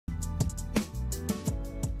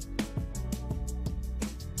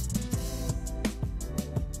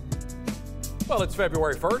Well, it's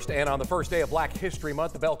February 1st, and on the first day of Black History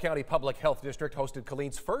Month, the Bell County Public Health District hosted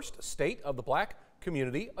Killeen's first State of the Black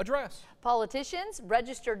Community Address. Politicians,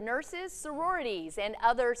 registered nurses, sororities, and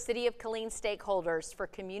other City of Killeen stakeholders for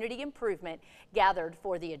community improvement gathered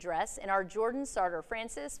for the address, and our Jordan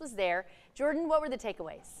Sartor-Francis was there. Jordan, what were the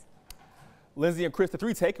takeaways? Lindsay and Chris, the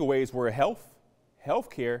three takeaways were health,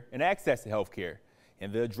 healthcare, and access to healthcare.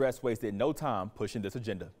 And the address wasted no time pushing this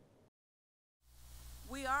agenda.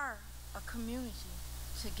 We are a community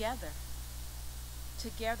together.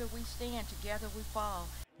 Together we stand, together we fall.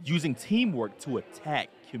 Using teamwork to attack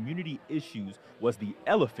community issues was the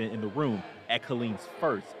elephant in the room at Killeen's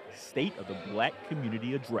first State of the Black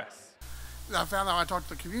Community Address. I found out when I talked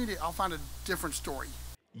to the community, I'll find a different story.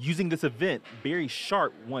 Using this event, Barry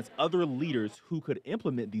Sharp wants other leaders who could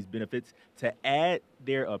implement these benefits to add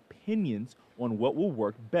their opinions on what will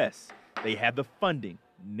work best. They have the funding.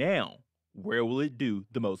 Now, where will it do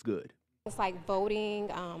the most good? It's like voting,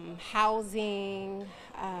 housing,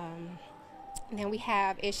 then we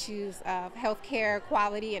have issues of healthcare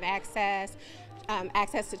quality and access,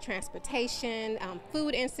 access to transportation,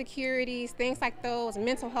 food insecurities, things like those,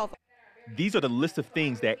 mental health. These are the list of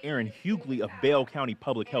things that Aaron Hughley of Bell County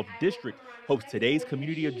Public Health District hopes today's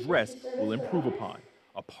community address will improve upon.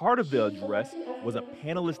 A part of the address was a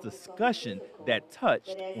panelist discussion that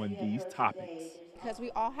touched on these topics. Because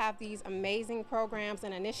we all have these amazing programs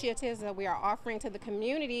and initiatives that we are offering to the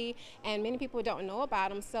community, and many people don't know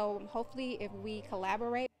about them, so hopefully if we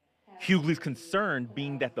collaborate. Hughley's concern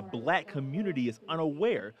being that the Black community is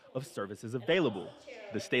unaware of services available.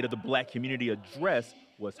 The State of the Black Community Address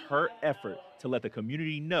was her effort to let the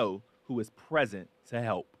community know who is present to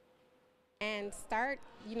help. And start,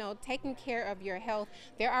 taking care of your health.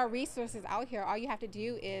 There are resources out here. All you have to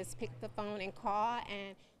do is pick the phone and call.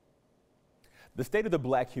 And the State of the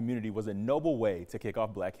Black Community was a noble way to kick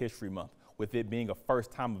off Black History Month. With it being a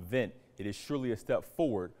first-time event, it is surely a step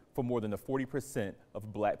forward for more than the 40% of the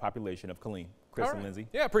Black population of Killeen. Chris and Lindsay.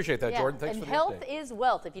 Yeah, appreciate that, Jordan. Thanks for the update. And health is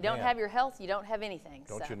wealth. If you don't have your health, you don't have anything.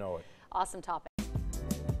 Don't you know it? Awesome topic.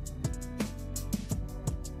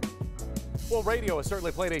 Well, radio has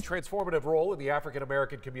certainly played a transformative role in the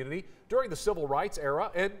African-American community during the Civil Rights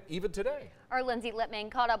era and even today. Our Lindsay Lippman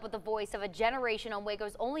caught up with the voice of a generation on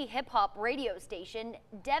Waco's only hip-hop radio station,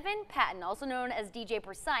 Devin Patton, also known as DJ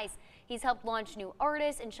Precise. He's helped launch new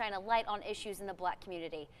artists and shine a light on issues in the Black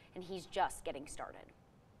community, and he's just getting started.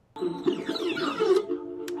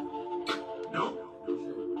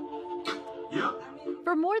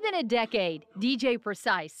 For more than a decade, DJ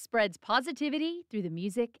Precise spreads positivity through the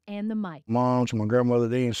music and the mic. Mom to my grandmother,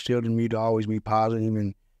 they instilled in me to always be positive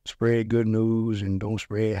and spread good news and don't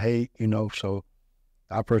spread hate, so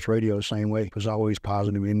I approach radio the same way. It's always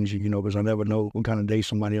positive energy, because I never know what kind of day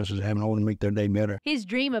somebody else is having. I want to make their day better. His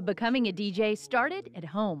dream of becoming a DJ started at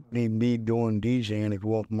home. Me doing DJing if it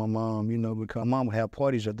wasn't for my mom, because my mom would have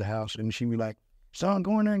parties at the house and she'd be like, son,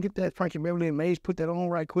 go in there and get that Frankie Beverly and Maze, put that on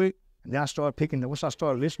right quick. And then I started once I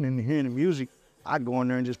started listening and hearing the music, I'd go in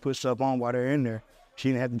there and just put stuff on while they're in there. She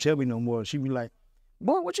didn't have to tell me no more. She'd be like,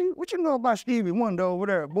 boy, what you know about Stevie Wonder over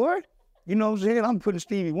there, boy? You know what I'm saying? I'm putting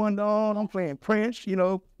Stevie Wonder on, I'm playing Prince,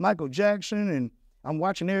 Michael Jackson, and I'm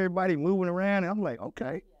watching everybody moving around, and I'm like,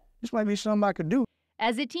 okay, this might be something I could do.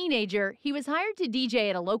 As a teenager, he was hired to DJ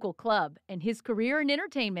at a local club, and his career in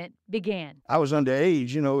entertainment began. I was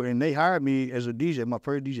underage, and they hired me as a DJ, my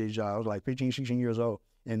first DJ job. I was like 15, 16 years old.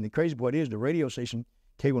 And the crazy part is the radio station,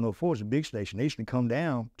 K104, is a big station. They used to come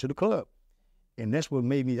down to the club. And that's where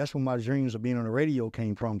my dreams of being on the radio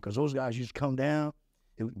came from, because those guys used to come down.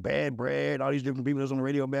 It was Bad Brad, all these different people that was on the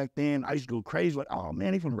radio back then. I used to go crazy, like, oh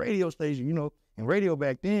man, they from the radio station, And radio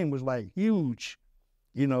back then was like huge,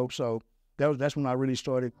 so that's when I really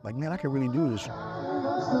started, like, man, I can really do this.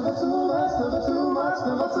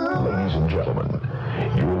 Ladies and gentlemen,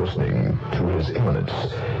 you're listening to His Eminence,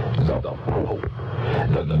 the Pope,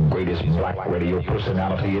 the greatest Black radio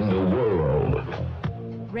personality in the world.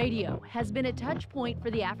 Radio has been a touch point for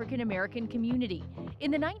the African-American community.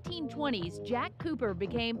 In the 1920s, Jack Cooper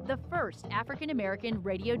became the first African-American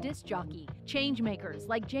radio disc jockey. Changemakers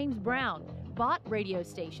like James Brown bought radio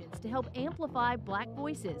stations to help amplify Black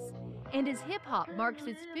voices. And as hip-hop marks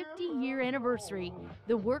its 50-year anniversary,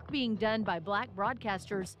 the work being done by Black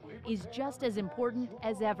broadcasters is just as important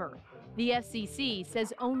as ever. The FCC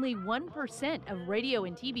says only 1% of radio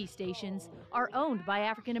and TV stations are owned by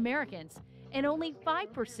African Americans, and only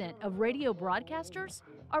 5% of radio broadcasters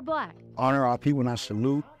are Black. Honor our people, and I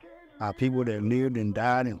salute our people that lived and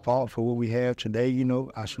died and fought for what we have today.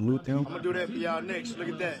 I salute them. I'm gonna do that for y'all next. Look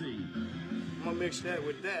at that. I'm gonna mix that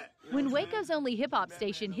with that. When Waco's only hip-hop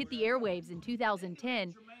station hit the airwaves in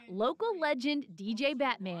 2010, local legend DJ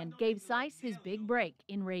Batman gave Sice his big break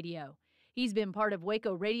in radio. He's been part of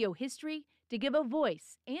Waco radio history to give a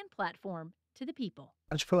voice and platform to the people.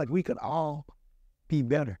 I just feel like we could all be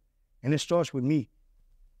better. And it starts with me.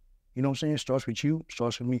 You know what I'm saying? It starts with you, it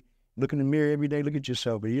starts with me. Look in the mirror every day, look at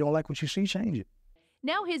yourself. But you don't like what you see, change it.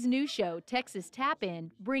 Now his new show, Texas Tap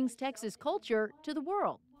In, brings Texas culture to the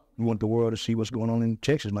world. We want the world to see what's going on in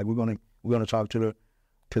Texas. Like we're gonna talk to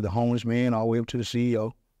the homeless man all the way up to the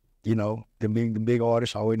CEO. You know, the big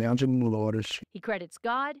artists all the way down to the little artists. He credits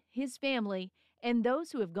God, his family, and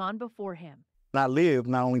those who have gone before him. And I live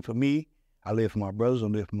not only for me, I live for my brothers, I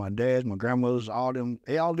live for my dads, my grandmothers, all them.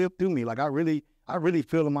 They all live through me. Like I really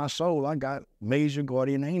feel in my soul, I got major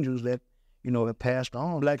guardian angels that, you know, have passed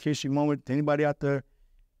on. Black History Moment, anybody out there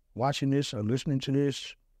watching this or listening to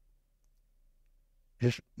this,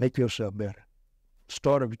 just make yourself better.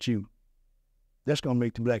 Start with you. That's going to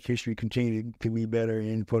make the Black history continue to be better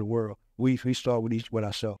and for the world. We start with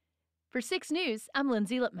ourselves. For 6 News, I'm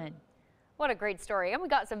Lindsay Lipman. What a great story. And we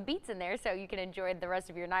got some beats in there so you can enjoy the rest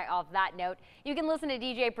of your night off that note. You can listen to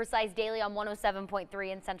DJ Precise daily on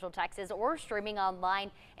 107.3 in Central Texas or streaming online.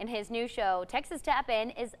 And his new show, Texas Tap In,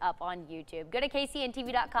 is up on YouTube. Go to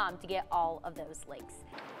KCNTV.com to get all of those links.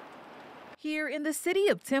 Here in the city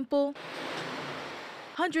of Temple,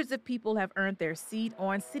 hundreds of people have earned their seat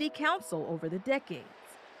on city council over the decades,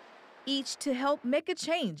 each to help make a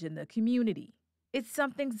change in the community. It's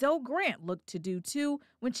something Zoe Grant looked to do too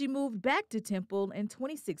when she moved back to Temple in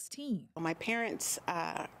 2016. My parents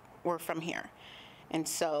were from here, and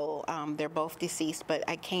so they're both deceased, but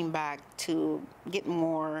I came back to get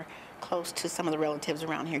more close to some of the relatives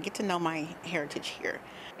around here, get to know my heritage here.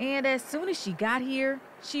 And as soon as she got here,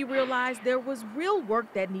 she realized there was real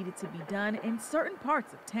work that needed to be done in certain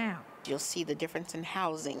parts of town. You'll see the difference in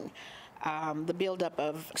housing, the buildup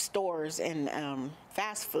of stores and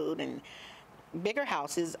fast food and bigger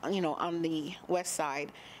houses, you know, on the west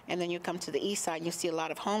side. And then you come to the east side and you see a lot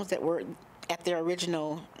of homes that were at their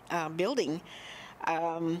original building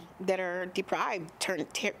that are deprived,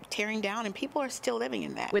 tearing down, and people are still living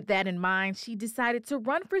in that. With that in mind, she decided to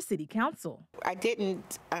run for city council. I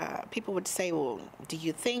didn't, people would say, well, do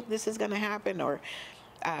you think this is going to happen? Or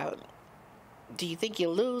do you think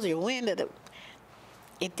you'll lose or win?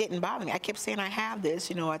 It didn't bother me. I kept saying I have this,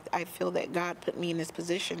 you know, I feel that God put me in this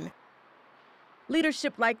position.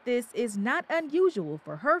 Leadership like this is not unusual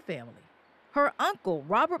for her family. Her uncle,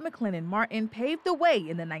 Robert McLennan Martin, paved the way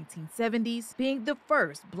in the 1970s, being the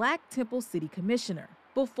first Black Temple City Commissioner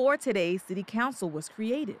before today's city council was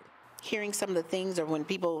created. Hearing some of the things, or when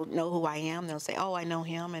people know who I am, they'll say, oh, I know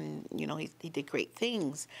him, and you know, he did great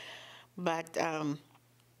things. But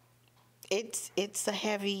it's a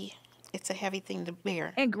heavy thing to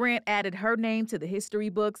bear. And Grant added her name to the history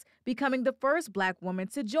books, becoming the first Black woman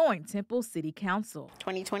to join Temple City Council.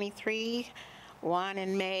 2023, 1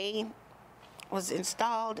 in May, was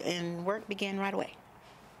installed and work began right away.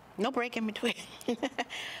 No break in between.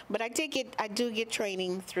 But I do get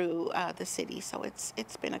training through the city, so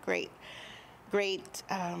it's been a great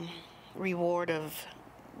reward of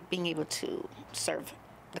being able to serve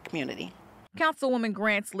the community. Councilwoman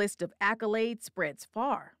Grant's list of accolades spreads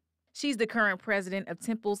far. She's the current president of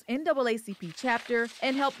Temple's NAACP chapter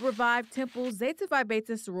and helped revive Temple's Zeta Phi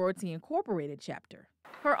Beta Sorority Incorporated chapter.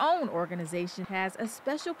 Her own organization has a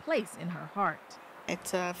special place in her heart.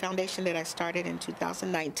 It's a foundation that I started in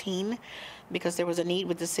 2019 because there was a need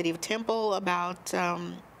with the city of Temple about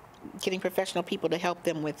getting professional people to help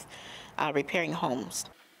them with repairing homes.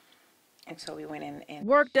 And so we went in and...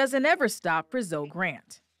 Work doesn't ever stop for Zoe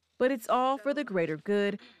Grant, but it's all for the greater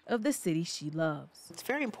good of the city she loves. It's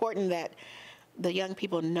very important that the young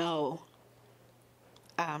people know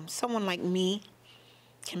someone like me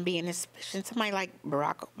can be in this position. Somebody like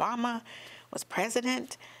Barack Obama was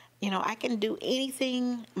president. You know, I can do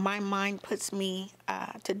anything my mind puts me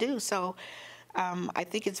to do. So I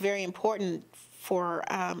think it's very important for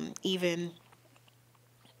even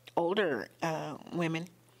older women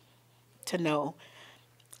to know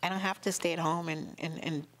I don't have to stay at home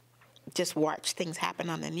and just watch things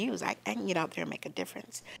happen on the news. I can get out there and make a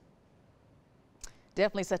difference.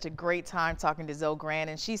 Definitely such a great time talking to Zoe Grant,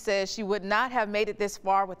 and she says she would not have made it this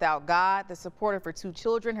far without God, the support of her 2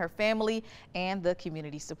 children, her family, and the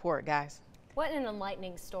community support, guys. What an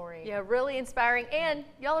enlightening story. Yeah, really inspiring. And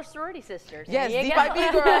y'all are sorority sisters. Yes,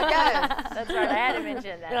 D5B girl, yes. That's right, I had to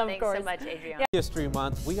mention that. Yeah, Thanks so much, Adriana. History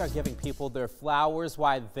Month, we are giving people their flowers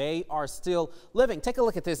while they are still living. Take a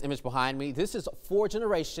look at this image behind me. This is 4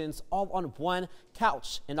 generations all on one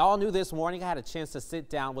couch. And all new this morning, I had a chance to sit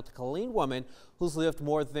down with a Killeen woman who's lived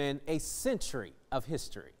more than a century of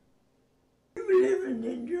history. Living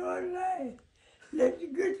in your life. Let the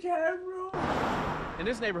good time roll. In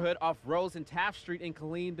this neighborhood off Rose and Taft Street in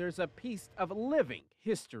Killeen, there's a piece of living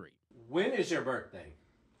history. When is your birthday?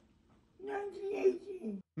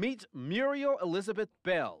 1918. Meet Muriel Elizabeth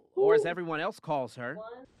Bell, or as everyone else calls her,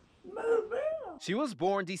 Mother Bell. she was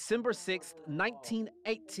born December 6,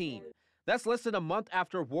 1918. That's less than a month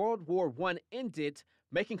after World War I ended,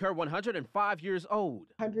 making her 105 years old.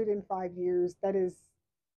 105 years, that is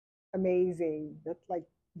amazing. That's like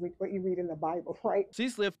what you read in the Bible, right?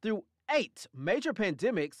 She's lived through 8 major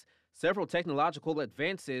pandemics, several technological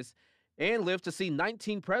advances, and lived to see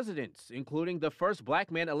 19 presidents, including the first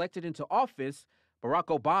black man elected into office, Barack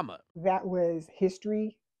Obama. That was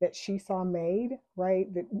history that she saw made,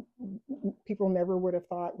 right? That people never would have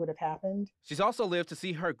thought would have happened. She's also lived to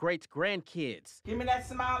see her great-grandkids. Give me that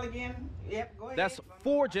smile again. Yep, go ahead. That's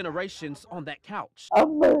 4 generations on that couch.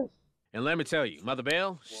 And let me tell you, Mother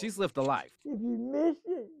Bell, she's lived a life. If you missed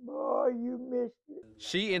it, boy, you missed it.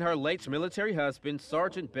 She and her late military husband,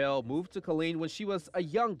 Sergeant Bell, moved to Killeen when she was a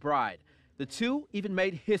young bride. The two even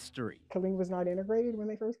made history. Killeen was not integrated when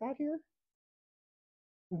they first got here.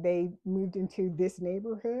 They moved into this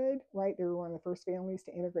neighborhood, right? They were one of the first families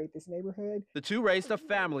to integrate this neighborhood. The two raised a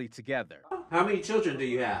family together. How many children do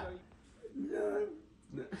you have? None.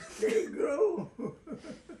 They grow.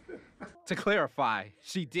 To clarify,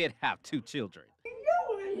 she did have 2 children.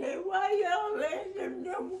 Why y'all ask them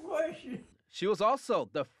dumb questions? She was also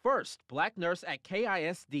the first black nurse at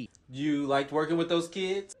KISD. You liked working with those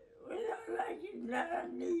kids? Well, I like it now. I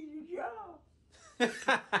need a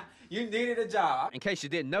job. You needed a job. In case you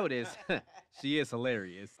didn't notice, she is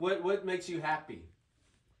hilarious. What makes you happy?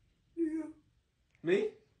 You.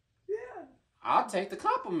 Me? Yeah. I'll take the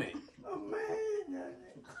compliment. A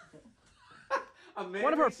man.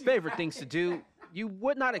 One of her favorite things to do, you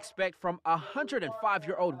would not expect from a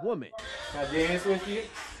 105-year-old woman. Can I dance with you?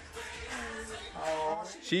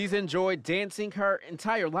 She's enjoyed dancing her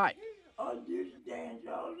entire life. I just dance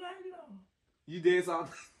all night long. You dance all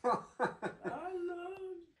night long? I love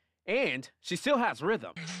And she still has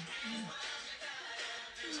rhythm.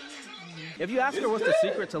 If you ask her what's the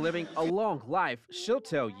secret to living a long life, she'll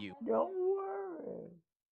tell you. Don't worry.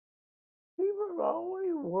 People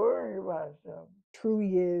always worry about something.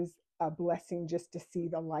 Truly is a blessing just to see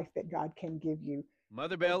the life that God can give you.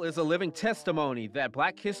 Mother Bell is a living testimony that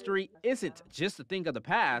black history isn't just a thing of the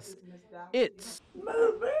past, it's.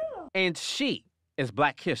 Mother Bell. And she is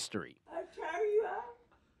black history. I tell you out?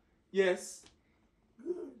 Yes.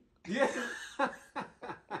 Good. Yeah.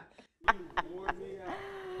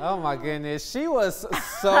 Oh my goodness, she was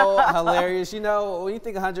so hilarious. You know, when you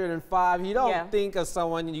think 105, you don't think of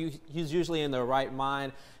someone who's usually in their right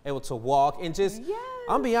mind, able to walk and just,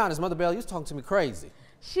 I'm be honest, Mother Bell, you was talking to me crazy.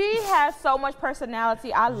 She has so much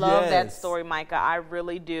personality. I love that story, Micah. I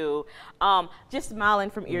really do. Just smiling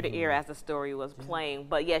from ear to ear as the story was playing.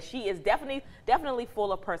 But yes, she is definitely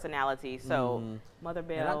full of personality. So, Mother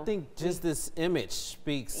Bell. And I think just this image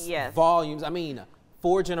speaks volumes. I mean,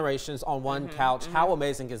 4 generations on one couch. How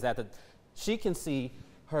amazing is that? That she can see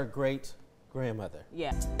her great grandmother.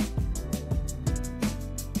 Yeah.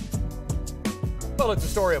 Well, it's a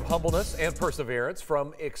story of humbleness and perseverance,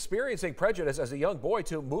 from experiencing prejudice as a young boy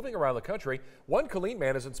to moving around the country. One Killeen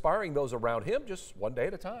man is inspiring those around him just one day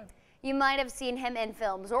at a time. You might have seen him in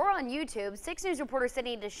films or on YouTube. 6 News reporter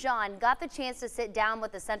Sydney Deshawn got the chance to sit down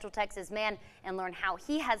with the Central Texas man and learn how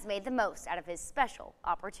he has made the most out of his special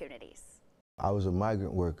opportunities. I was a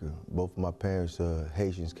migrant worker. Both of my parents,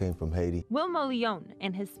 Haitians, came from Haiti. Will Molion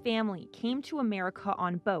and his family came to America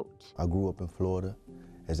on boat. I grew up in Florida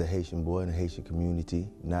as a Haitian boy in a Haitian community,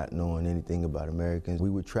 not knowing anything about Americans.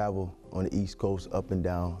 We would travel on the East Coast up and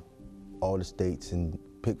down all the states and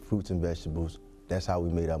pick fruits and vegetables. That's how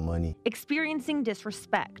we made our money. Experiencing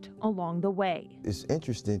disrespect along the way. It's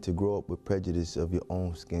interesting to grow up with prejudice of your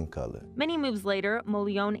own skin color. Many moves later,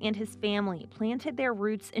 Molion and his family planted their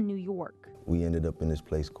roots in New York. We ended up in this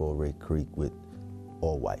place called Red Creek with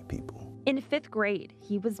all white people. In 5th grade,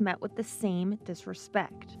 he was met with the same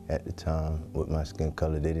disrespect. At the time, with my skin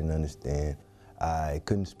color, they didn't understand. I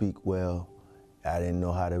couldn't speak well. I didn't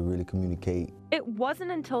know how to really communicate. It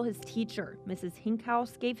wasn't until his teacher, Mrs.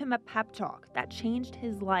 Hinkhouse, gave him a pep talk that changed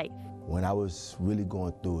his life. When I was really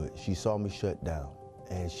going through it, she saw me shut down,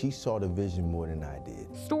 and she saw the vision more than I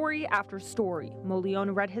did. Story after story,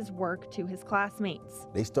 Molion read his work to his classmates.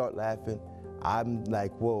 They start laughing. I'm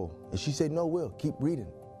like, whoa. And she said, no, Will, keep reading.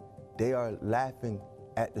 They are laughing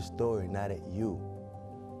at the story, not at you.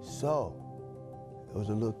 So, it was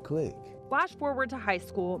a little click. Flash forward to high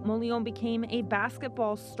school, Molion became a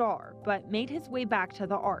basketball star, but made his way back to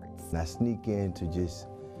the arts. And I sneak in to just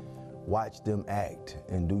watch them act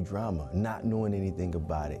and do drama, not knowing anything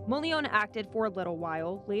about it. Mullion acted for a little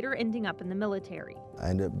while, later ending up in the military. I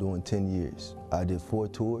ended up doing 10 years. I did 4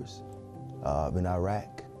 tours in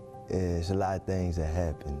Iraq. There's a lot of things that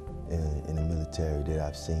happen in the military that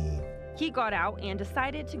I've seen. He got out and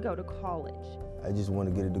decided to go to college. I just want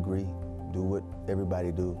to get a degree, do what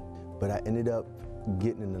everybody do. But I ended up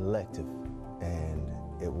getting an elective, and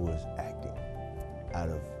it was acting out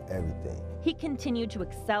of everything. He continued to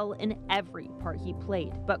excel in every part he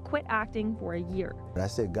played, but quit acting for a year. And I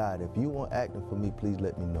said, God, if you want acting for me, please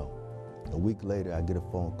let me know. A week later, I get a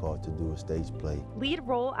phone call to do a stage play. Lead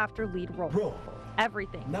role after lead role.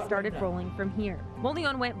 Everything started rolling from here.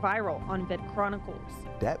 Mullion went viral on Vid Chronicles.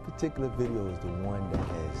 That particular video is the one that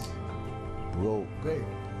has broke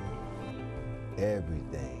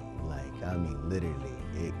everything. Like, I mean, literally,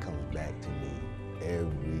 it comes back to me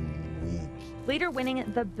every week. Later winning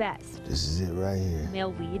the best. This is it right here.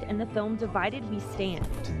 Male lead in the film Divided We Stand.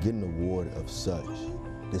 To get an award of such,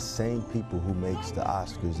 the same people who makes the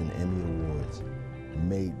Oscars and Emmy Awards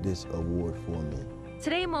made this award for me.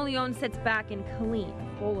 Today, Mullion sits back in Killeen,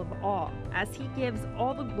 full of awe, as he gives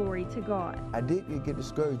all the glory to God. I did get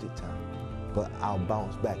discouraged at times, but I'll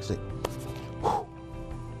bounce back and say,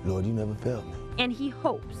 Lord, you never failed me. And he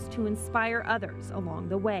hopes to inspire others along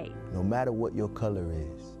the way. No matter what your color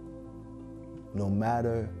is, no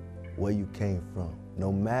matter where you came from,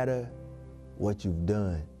 no matter what you've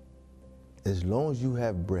done, as long as you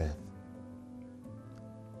have breath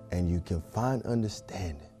and you can find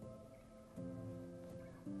understanding,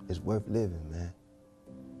 it's worth living, man.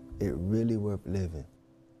 It really worth living.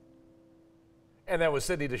 And that was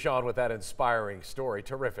Cindy DeShawn with that inspiring story.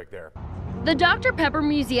 Terrific there. The Dr. Pepper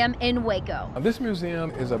Museum in Waco. This museum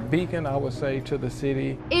is a beacon, I would say, to the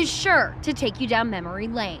city. Is sure to take you down memory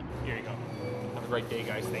lane. Here you go. Have a great day,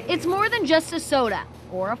 guys. Thank you. It's more than just a soda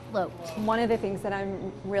or a float. One of the things that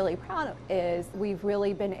I'm really proud of is we've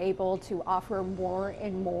really been able to offer more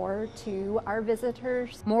and more to our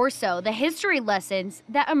visitors. More so, the history lessons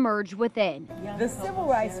that emerge within. The civil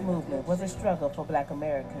rights movement was a struggle for Black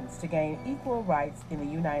Americans to gain equal rights in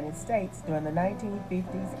the United States during the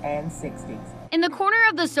 1950s and 60s. In the corner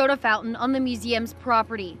of the soda fountain on the museum's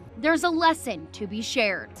property, there's a lesson to be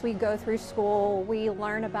shared. We go through school, we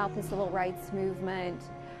learn about the civil rights movement,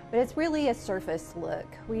 but it's really a surface look.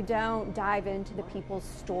 We don't dive into the people's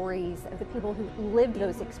stories of the people who lived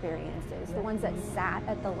those experiences, the ones that sat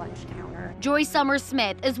at the lunch counter. Joy Summers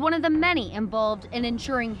Smith is one of the many involved in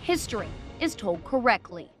ensuring history is told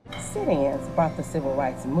correctly. Sit-ins brought the civil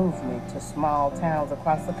rights movement to small towns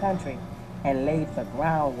across the country and laid the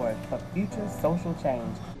groundwork for future social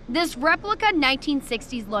change. This replica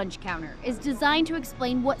 1960s lunch counter is designed to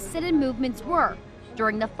explain what sit-in movements were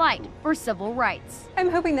during the fight for civil rights. I'm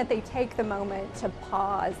hoping that they take the moment to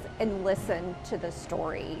pause and listen to the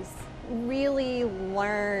stories, really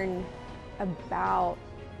learn about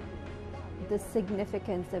the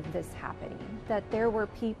significance of this happening, that there were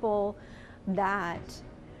people that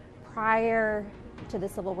prior to the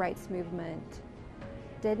civil rights movement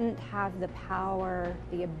didn't have the power,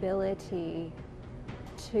 the ability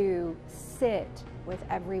to sit with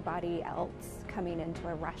everybody else coming into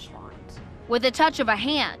a restaurant. With a touch of a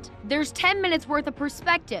hand, there's 10 minutes worth of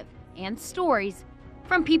perspective and stories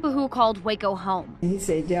from people who called Waco home. He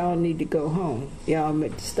said, y'all need to go home. Y'all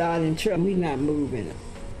starting trouble. We not moving.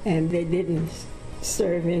 And they didn't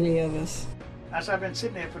serve any of us. I said, I've been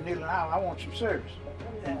sitting there for nearly an hour. I want some service.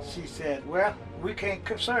 And she said, well, we can't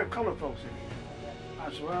serve colored folks in here.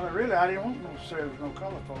 I said, well, really, I didn't want no service, no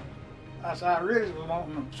colored folks. I said, I really was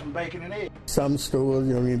wanting some bacon and eggs. Some stores,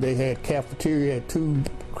 I mean, they had cafeteria, had 2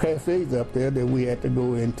 cafes up there that we had to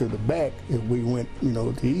go into the back if we went,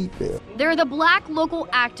 to eat there. They're the Black local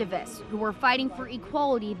activists who were fighting for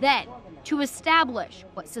equality then to establish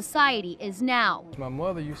what society is now. My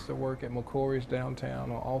mother used to work at McCory's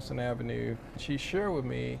downtown on Austin Avenue. She shared with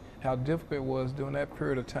me how difficult it was during that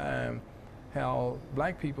period of time, how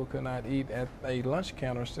Black people could not eat at a lunch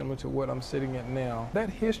counter similar to what I'm sitting at now. That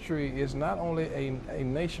history is not only a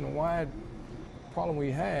nationwide problem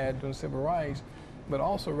we had during civil rights, but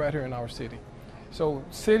also right here in our city. So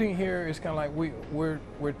sitting here is kind of like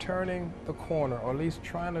we're turning the corner, or at least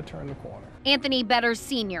trying to turn the corner. Anthony Betters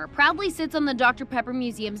Sr. proudly sits on the Dr. Pepper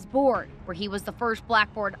Museum's board, where he was the first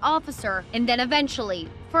Black board officer and then eventually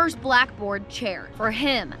first Black board chair. For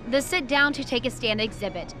him, the Sit Down to Take a Stand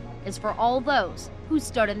exhibit is for all those who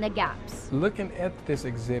stood in the gaps. Looking at this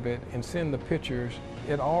exhibit and seeing the pictures,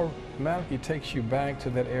 it automatically takes you back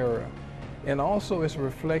to that era. And also it's a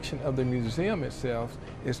reflection of the museum itself.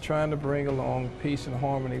 It's trying to bring along peace and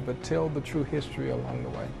harmony, but tell the true history along the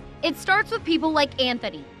way. It starts with people like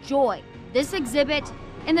Anthony, Joy, this exhibit,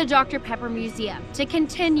 and the Dr. Pepper Museum to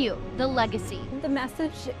continue the legacy. The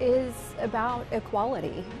message is about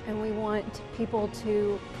equality, and we want people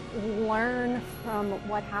to learn from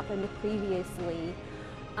what happened previously,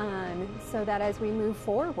 so that as we move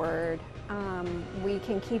forward, we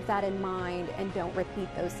can keep that in mind and don't repeat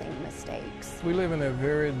those same mistakes. We live in a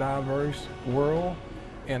very diverse world,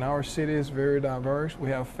 and our city is very diverse.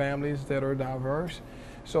 We have families that are diverse,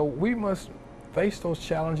 so we must face those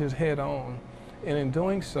challenges head on. And in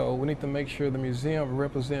doing so, we need to make sure the museum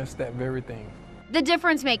represents that very thing. The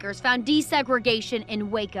Difference Makers found desegregation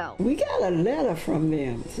in Waco. We got a letter from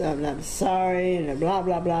them, so I'm sorry, and blah,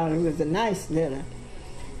 blah, blah. It was a nice letter.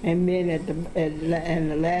 And then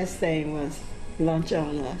and the last thing was lunch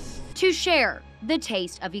on us. To share the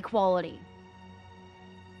taste of equality.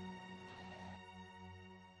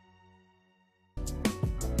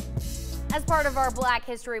 As part of our Black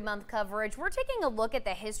History Month coverage, we're taking a look at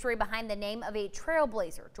the history behind the name of a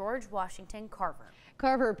trailblazer, George Washington Carver.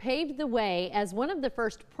 Carver paved the way as one of the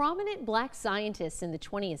first prominent black scientists in the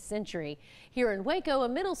 20th century. Here in Waco, a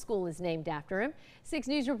middle school is named after him. 6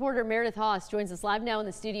 News reporter Meredith Haas joins us live now in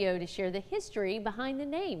the studio to share the history behind the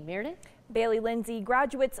name. Meredith? Bailey Lindsay,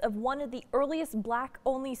 graduates of one of the earliest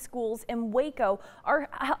black-only schools in Waco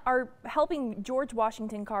are helping George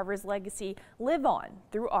Washington Carver's legacy live on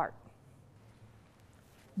through art.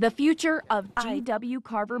 The future of G.W.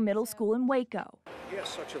 Carver Middle School in Waco. He has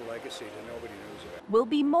such a legacy that nobody knows about. Will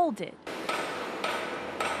be molded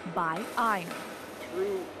by iron.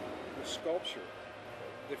 Through the sculpture,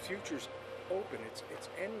 the future's open. It's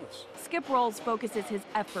endless. Skip Rolls focuses his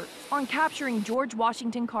efforts on capturing George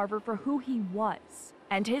Washington Carver for who he was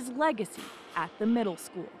and his legacy at the middle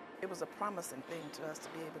school. It was a promising thing to us to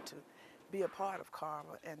be able to be a part of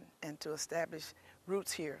Carver and to establish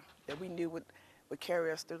roots here that we knew would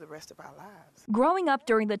carry us through the rest of our lives. Growing up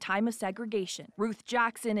during the time of segregation, Ruth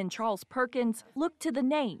Jackson and Charles Perkins looked to the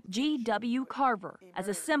name G.W. Carver as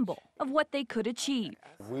a symbol of what they could achieve.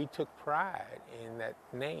 We took pride in that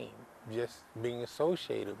name just being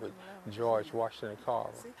associated with George Washington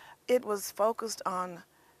Carver. It was focused on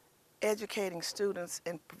educating students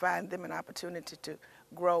and providing them an opportunity to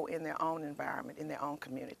grow in their own environment, in their own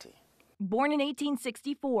community. Born in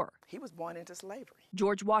 1864, he was born into slavery.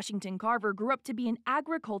 George Washington Carver grew up to be an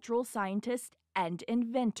agricultural scientist and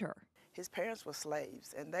inventor. His parents were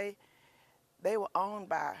slaves, and they were owned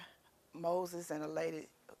by Moses and a lady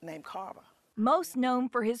named Carver. Most known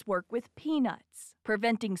for his work with peanuts,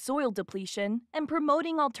 preventing soil depletion and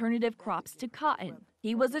promoting alternative crops to cotton.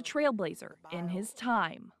 He was a trailblazer in his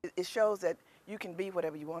time. It shows that you can be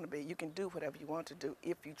whatever you want to be. You can do whatever you want to do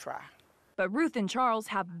if you try. But Ruth and Charles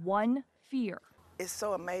have one fear. It's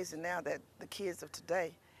so amazing now that the kids of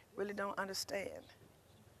today really don't understand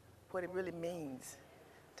what it really means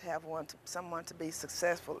to have someone to be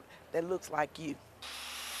successful that looks like you.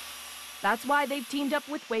 That's why they've teamed up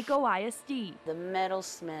with Waco ISD. The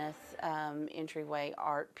Metalsmith entryway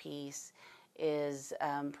art piece is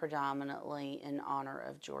predominantly in honor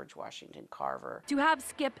of George Washington Carver. To have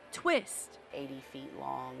Skip twist 80 feet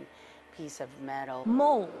long piece of metal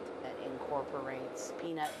mold that incorporates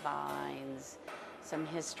peanut vines, some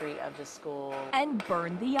history of the school, and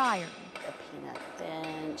burn the iron. A peanut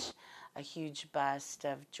bench, a huge bust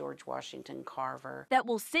of George Washington Carver that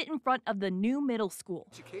will sit in front of the new middle school.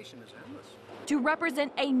 Education is endless. To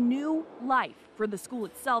represent a new life for the school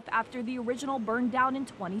itself after the original burned down in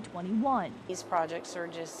 2021. These projects are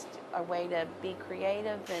just a way to be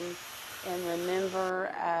creative and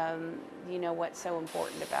remember, you know, what's so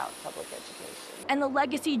important about public education. And the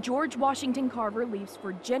legacy George Washington Carver leaves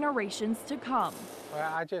for generations to come.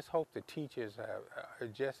 Well, I just hope the teachers are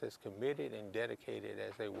just as committed and dedicated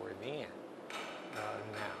as they were then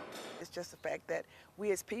now. It's just the fact that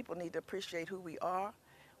we as people need to appreciate who we are,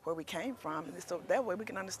 where we came from, and so that way we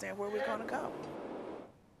can understand where we're going to go.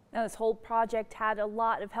 Now, this whole project had a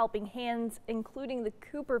lot of helping hands, including the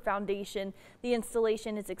Cooper Foundation. The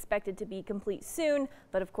installation is expected to be complete soon,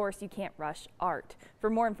 but of course you can't rush art. For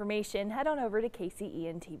more information, head on over to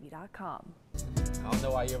KCENTV.com. I don't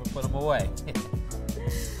know why you ever put them away.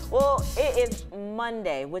 Well, it is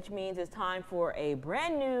Monday, which means it's time for a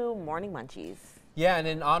brand new Morning Munchies. Yeah, and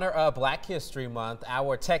in honor of Black History Month,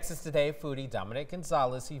 our Texas Today foodie Dominic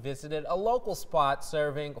Gonzalez, he visited a local spot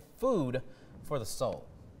serving food for the soul.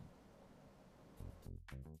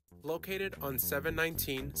 Located on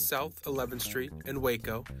 719 South 11th Street in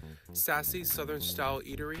Waco, Sassy's Southern Style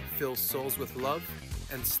Eatery fills souls with love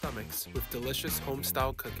and stomachs with delicious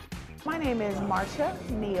home-style cooking. My name is Marsha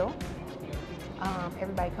Neal.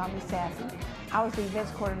 Everybody call me Sassy. I was the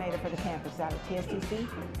events coordinator for the campus out of TSTC,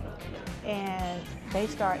 and they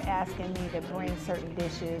started asking me to bring certain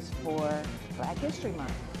dishes for Black History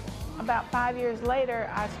Month. About 5 years later,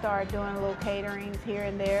 I started doing little caterings here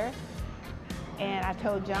and there, and I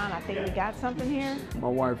told John, I think we got something here. My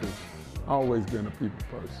wife has always been a people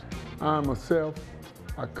person. I myself,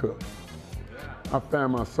 I cook. I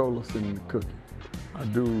find my solace in the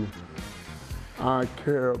cooking. I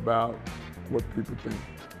care about what people think.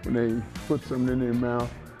 When they put something in their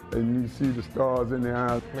mouth and you see the stars in their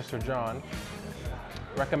eyes. Mr. John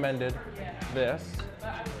recommended this.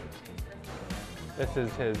 This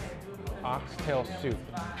is his oxtail soup.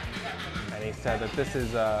 And he said that this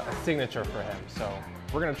is a signature for him. So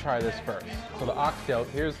we're gonna try this first. So the oxtail,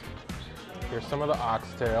 here's some of the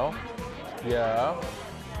oxtail. Yeah,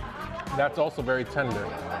 that's also very tender.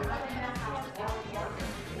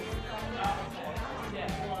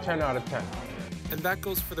 10 out of 10. And that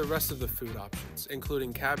goes for the rest of the food options,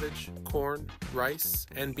 including cabbage, corn, rice,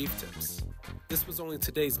 and beef tips. This was only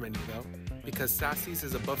today's menu though, because Sassy's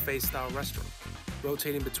is a buffet-style restaurant,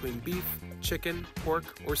 rotating between beef, chicken, pork,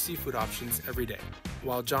 or seafood options every day.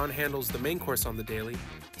 While John handles the main course on the daily,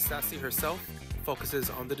 Sassy herself focuses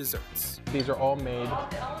on the desserts. These are all made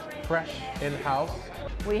fresh in-house.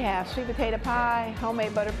 We have sweet potato pie,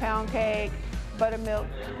 homemade butter pound cake, buttermilk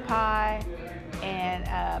pie, and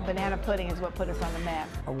banana pudding is what put us on the map.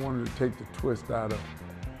 I wanted to take the twist out of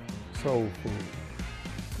soul food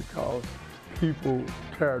because people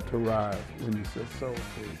characterize when you say soul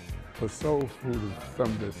food. But soul food is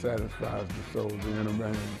something that satisfies the soul, the inner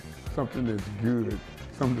man, something that's good,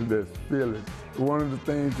 something that's feeling. One of the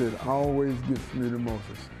things that always gets me the most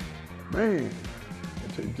is, man,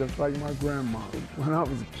 it tastes just like my grandma. When I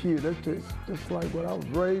was a kid, that tastes just like what I was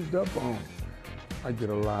raised up on. I get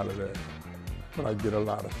a lot of that, but I get a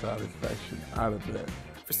lot of satisfaction out of that.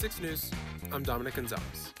 For 6 News, I'm Dominic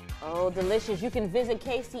Gonzalez. Oh, delicious. You can visit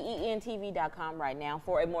KCENTV.com right now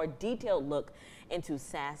for a more detailed look into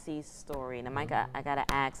Sassy's story. Now, Micah, I gotta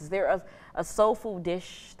ask, is there a soul food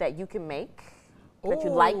dish that you can make? That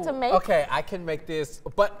you'd like to make? Okay, I can make this,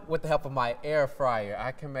 but with the help of my air fryer.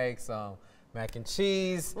 I can make some mac and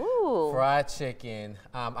cheese, fried chicken.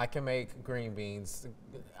 I can make green beans.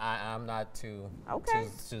 I'm not too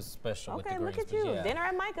special with the greens. Okay, look at you. Yeah. Dinner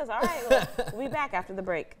at Micah's. All right, we'll be back after the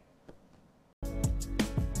break.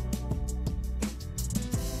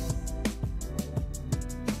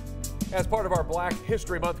 As part of our Black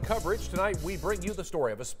History Month coverage, tonight we bring you the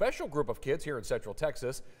story of a special group of kids here in Central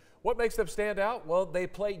Texas. What makes them stand out? Well, they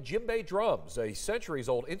play djembe drums, a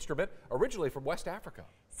centuries-old instrument originally from West Africa.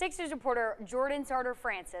 6 News reporter Jordan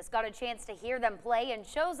Sartor-Francis got a chance to hear them play and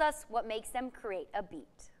shows us what makes them create a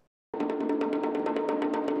beat.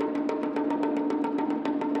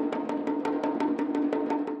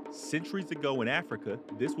 Centuries ago in Africa,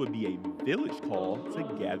 this would be a village call to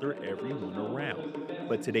gather everyone around.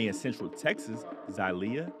 But today in Central Texas,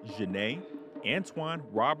 Zylia, Janae, Antoine,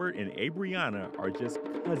 Robert, and Abriana are just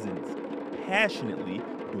cousins, passionately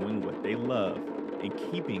doing what they love and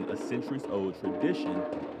keeping a centuries-old tradition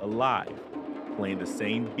alive, playing the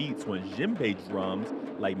same beats on djembe drums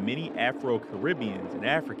like many Afro-Caribbeans and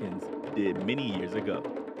Africans did many years ago.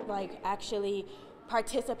 Like actually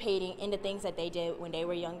participating in the things that they did when they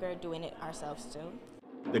were younger, doing it ourselves too.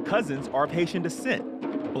 The cousins are of Haitian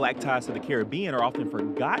descent. Black ties to the Caribbean are often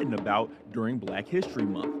forgotten about during Black History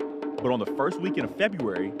Month. But on the first weekend of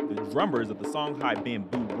February, the drummers of the Songhai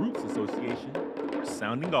Bamboo Roots Association are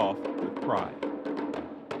sounding off with pride.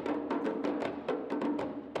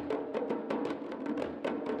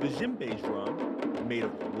 The djembe drum, made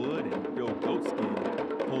of wood and real goat skin,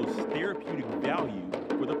 holds therapeutic value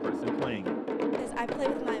for the person playing it. I play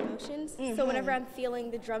with my emotions, so whenever I'm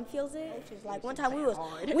feeling, the drum feels it. She's like, one time we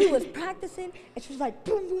was practicing, and she was like,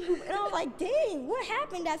 boom, boom, boom, and I was like, dang, what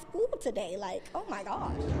happened at school today? Like, oh my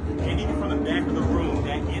gosh. And even from the back of the room,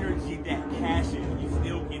 that energy, that passion, you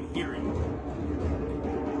still can hear it.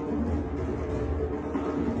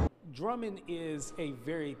 Drumming is a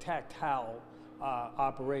very tactile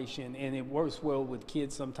operation, and it works well with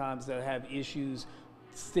kids sometimes that have issues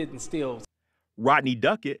sitting still. Rodney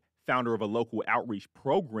Duckett, founder of a local outreach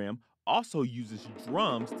program, also uses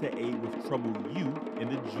drums to aid with troubled youth in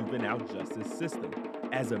the juvenile justice system.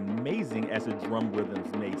 As amazing as the drum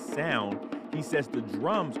rhythms may sound, he says the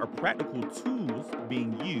drums are practical tools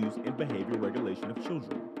being used in behavior regulation of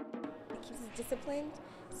children. It keeps us disciplined,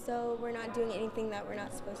 so we're not doing anything that we're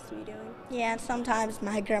not supposed to be doing. Yeah, and sometimes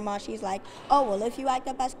my grandma, she's like, oh, well, if you act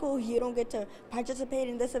up at school, you don't get to participate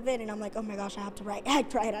in this event. And I'm like, oh my gosh, I have to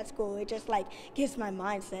act right at school. It just like gets my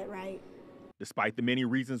mindset right. Despite the many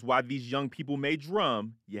reasons why these young people may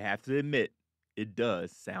drum, you have to admit, it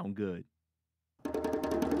does sound good.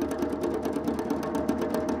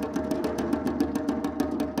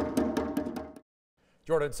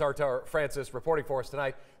 Jordan Sartor Francis reporting for us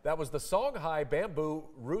tonight. That was the Songhai Bamboo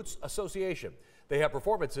Roots Association. They have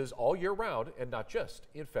performances all year round and not just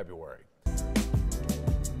in February.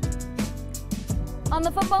 On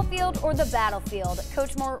the football field or the battlefield,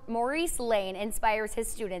 Coach Maurice Lane inspires his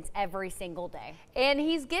students every single day. And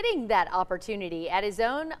he's getting that opportunity at his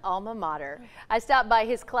own alma mater. I stopped by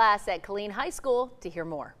his class at Killeen High School to hear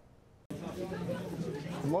more.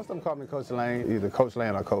 Most of them call me Coach Lane, either Coach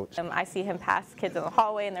Lane or Coach. I see him pass kids in the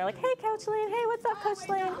hallway and they're like, hey, Coach Lane, hey, what's up, Coach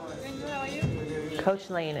Lane? Coach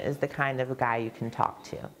Lane is the kind of guy you can talk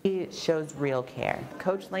to. He shows real care.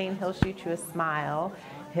 Coach Lane, he'll shoot you a smile.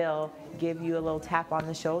 He'll give you a little tap on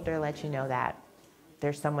the shoulder, let you know that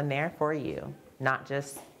there's someone there for you, not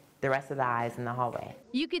just the rest of the eyes in the hallway.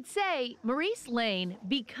 You could say Maurice Lane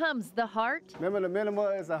becomes the heart. Remember, the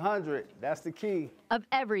minimum is 100. That's the key. Of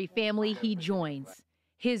every family he joins.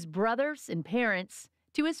 His brothers and parents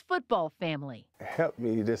to his football family. Helped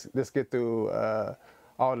me just get through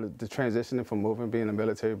all the transitioning from moving, being a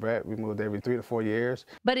military brat. We moved every 3 to 4 years.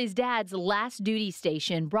 But his dad's last duty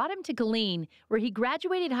station brought him to Killeen, where he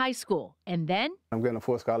graduated high school, and then I'm getting a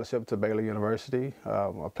full scholarship to Baylor University.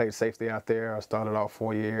 I played safety out there. I started off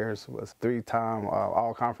 4 years, was 3-time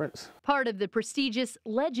all-conference. Part of the prestigious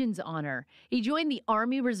Legends honor, he joined the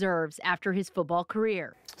Army Reserves after his football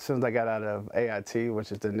career. As soon as I got out of AIT,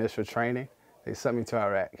 which is the initial training, they sent me to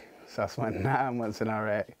Iraq. So I spent 9 months in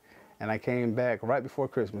Iraq. And I came back right before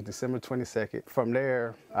Christmas, December 22nd. From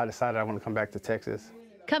there, I decided I want to come back to Texas.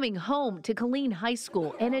 Coming home to Killeen High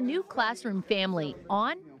School and a new classroom family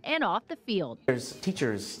on and off the field. There's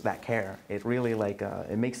teachers that care. It really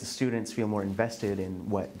it makes the students feel more invested in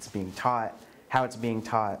what's being taught, how it's being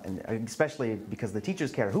taught, and especially because the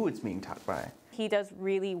teachers care who it's being taught by. He does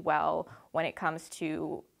really well when it comes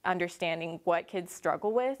to understanding what kids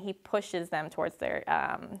struggle with. He pushes them towards their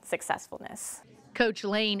successfulness. Coach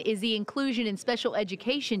Lane is the inclusion and special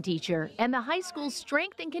education teacher and the high school's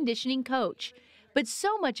strength and conditioning coach. But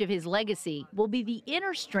so much of his legacy will be the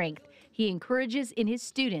inner strength he encourages in his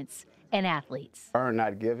students and athletes. Earn,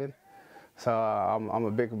 not given. So I'm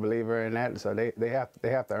a big believer in that. So they have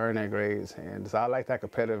to earn their grades. And so I like that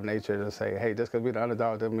competitive nature to say, hey, just because we're the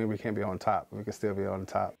underdog doesn't mean we can't be on top. We can still be on the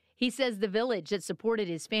top. He says the village that supported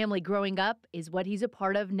his family growing up is what he's a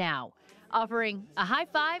part of now, offering a high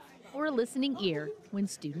five or a listening ear when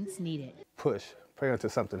students need it. Push, pray until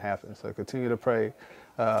something happens. So continue to pray,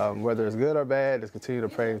 whether it's good or bad, just continue to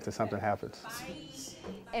pray until something happens.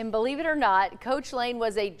 And believe it or not, Coach Lane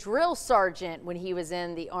was a drill sergeant when he was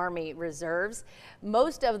in the Army Reserves.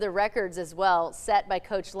 Most of the records as well set by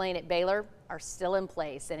Coach Lane at Baylor are still in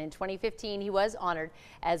place. And in 2015, he was honored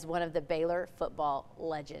as one of the Baylor football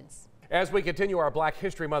legends. As we continue our Black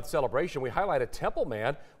History Month celebration, we highlight a Temple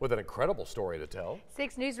man with an incredible story to tell.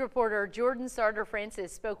 6 News reporter Jordan Sartor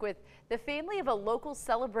Francis spoke with the family of a local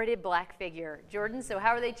celebrated black figure. Jordan, so how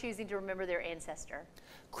are they choosing to remember their ancestor?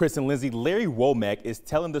 Chris and Lindsay, Larry Womack is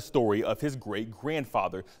telling the story of his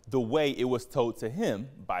great-grandfather the way it was told to him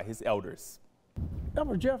by his elders. That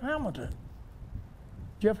was Jeff Hamilton.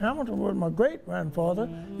 Jeff Hamilton was my great-grandfather,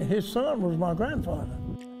 and his son was my grandfather.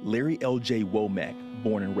 Larry L.J. Womack,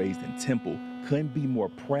 born and raised in Temple, couldn't be more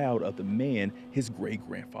proud of the man his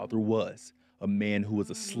great-grandfather was. A man who was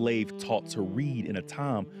a slave taught to read in a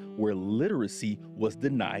time where literacy was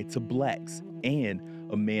denied to blacks, and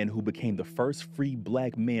a man who became the first free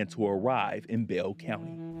black man to arrive in Bell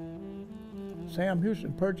County. Sam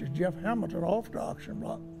Houston purchased Jeff Hamilton off the auction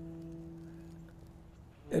block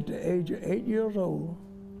at the age of 8 years old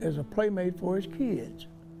as a playmate for his kids.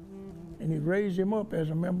 And he raised him up as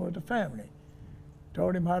a member of the family.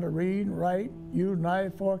 Taught him how to read and write, use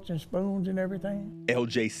knives, forks, and spoons and everything.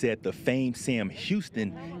 LJ said the famed Sam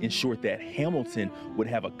Houston ensured that Hamilton would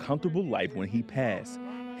have a comfortable life when he passed.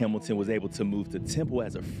 Hamilton was able to move to Temple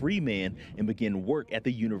as a free man and begin work at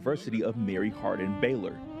the University of Mary Hardin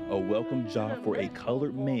Baylor, a welcome job for a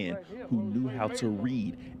colored man who knew how to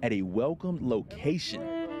read at a welcome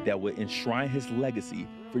location that would enshrine his legacy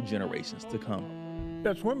for generations to come.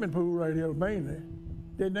 That swimming pool right here, mainly.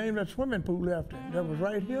 They named that swimming pool after him. That was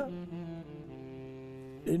right here.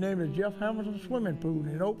 They named it Jeff Hamilton Swimming Pool,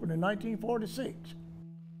 and it opened in 1946.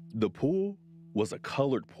 The pool was a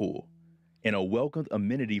colored pool and a welcomed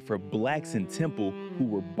amenity for blacks in Temple who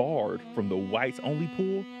were barred from the whites-only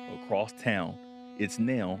pool across town. It's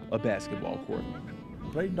now a basketball court.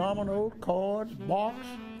 Played dominoes, cards, box,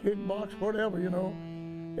 kickbox, whatever, you know.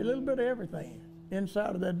 A little bit of everything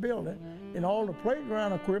inside of that building, and all the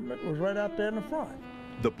playground equipment was right out there in the front.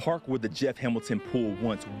 The park where the Jeff Hamilton pool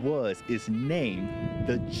once was is named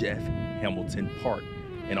the Jeff Hamilton Park.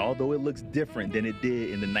 And although it looks different than it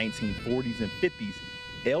did in the 1940s and 50s,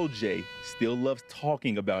 LJ still loves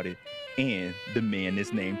talking about it and the man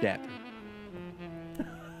is named after.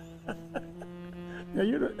 Now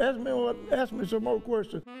you ask me some more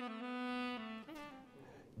questions.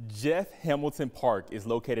 Jeff Hamilton Park is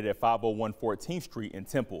located at 501 14th Street in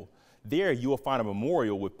Temple. There, you will find a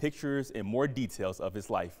memorial with pictures and more details of his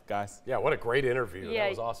life. Guys? Yeah, what a great interview. Yeah, that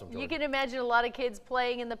was awesome, Jordan. You can imagine a lot of kids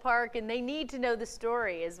playing in the park, and they need to know the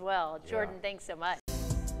story as well. Jordan, thanks so much.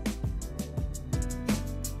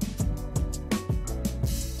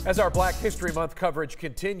 As our Black History Month coverage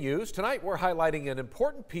continues, tonight we're highlighting an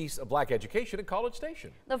important piece of Black education in College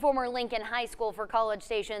Station. The former Lincoln High School for College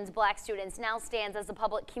Station's Black students now stands as a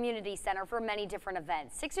public community center for many different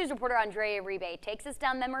events. 6 News reporter Andrea Uribe takes us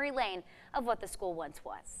down memory lane of what the school once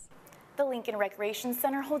was. The Lincoln Recreation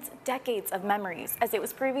Center holds decades of memories, as it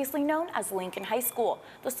was previously known as Lincoln High School,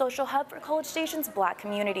 the social hub for College Station's Black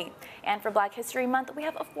community. And for Black History Month, we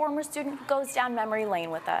have a former student who goes down memory lane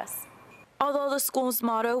with us. Although the school's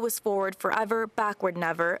motto was forward forever, backward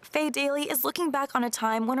never, Faye Daly is looking back on a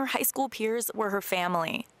time when her high school peers were her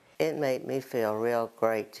family. It made me feel real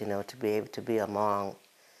great, to be able to be among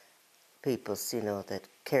people, that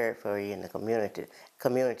cared for you in the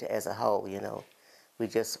community as a whole,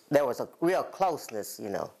 there was a real closeness,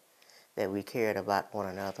 that we cared about one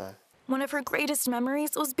another. One of her greatest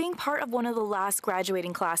memories was being part of one of the last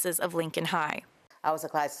graduating classes of Lincoln High. I was a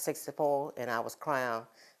class of 64, and I was crowned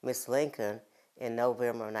Miss Lincoln in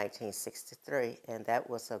November of 1963, and that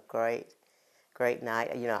was a great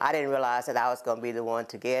night. I didn't realize that I was going to be the one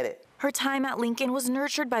to get it. Her time at Lincoln was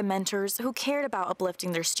nurtured by mentors who cared about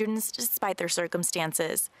uplifting their students despite their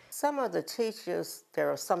circumstances. Some of the teachers,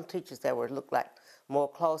 there are some teachers that looked like more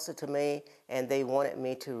closer to me, and they wanted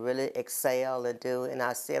me to really excel and do, and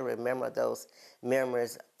I still remember those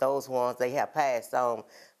memories, those ones they have passed on,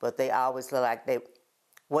 but they always looked like they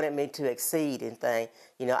wanted me to exceed in things.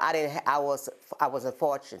 I wasn't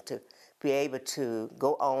fortunate to be able to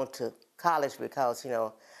go on to college because,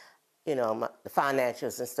 the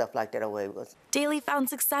financials and stuff like that away was. Daly found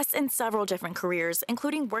success in several different careers,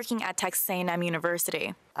 including working at Texas A&M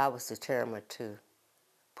University. I was determined to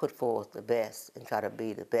put forth the best and try to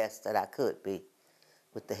be the best that I could be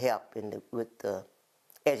with the help and with the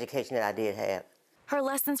education that I did have. Her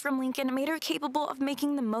lessons from Lincoln made her capable of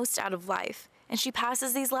making the most out of life, and she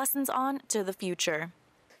passes these lessons on to the future.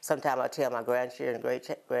 Sometimes I tell my grandchildren,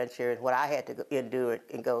 great-grandchildren, what I had to endure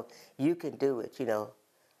and go, you can do it,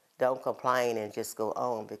 Don't complain and just go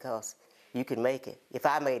on because you can make it. If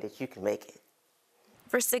I made it, you can make it.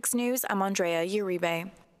 For 6 News, I'm Andrea Uribe.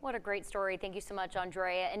 What a great story. Thank you so much,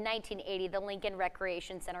 Andrea. In 1980, the Lincoln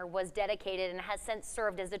Recreation Center was dedicated and has since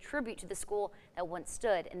served as a tribute to the school that once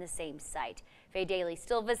stood in the same site. Faye Daly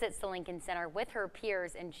still visits the Lincoln Center with her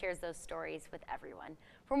peers and shares those stories with everyone.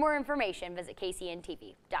 For more information, visit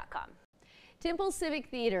KCNTV.com. Temple Civic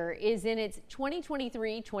Theater is in its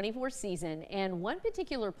 2023-24 season, and one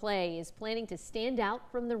particular play is planning to stand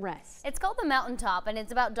out from the rest. It's called The Mountaintop, and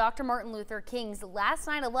it's about Dr. Martin Luther King's last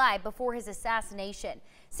night alive before his assassination.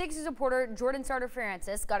 6 News reporter Jordan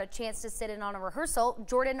Sartor-Francis got a chance to sit in on a rehearsal.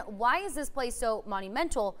 Jordan, why is this play so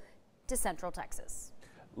monumental to Central Texas?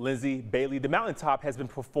 Lindsay Bailey, The Mountaintop has been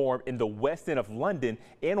performed in the West End of London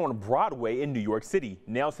and on Broadway in New York City.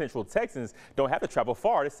 Now Central Texans don't have to travel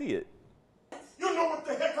far to see it. You know what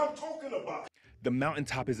the heck I'm talking about. The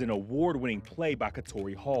Mountaintop is an award-winning play by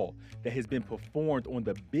Katori Hall that has been performed on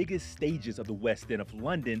the biggest stages of the West End of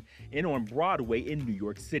London and on Broadway in New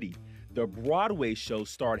York City. The Broadway show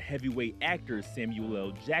starred heavyweight actors Samuel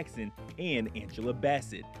L. Jackson and Angela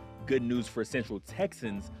Bassett. Good news for Central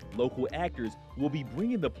Texans, local actors will be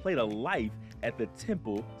bringing the play to life at the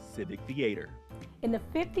Temple Civic Theater. In the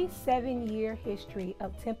 57-year history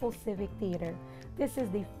of Temple Civic Theater, this is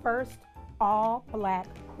the first all-Black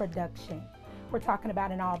production. We're talking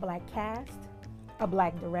about an all-Black cast, a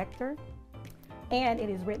Black director, and it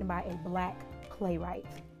is written by a Black playwright.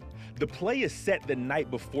 The play is set the night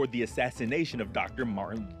before the assassination of Dr.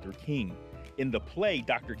 Martin Luther King. In the play,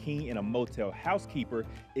 Dr. King and a motel housekeeper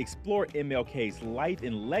explore MLK's life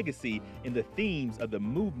and legacy and the themes of the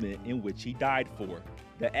movement in which he died for.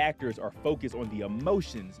 The actors are focused on the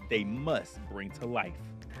emotions they must bring to life.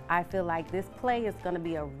 I feel like this play is going to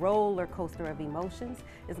be a roller coaster of emotions.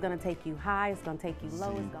 It's going to take you high, it's going to take you low.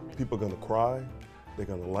 It's going to make people are going to cry, they're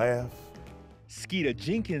going to laugh. Skeeta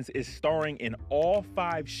Jenkins is starring in all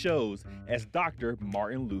 5 shows as Dr.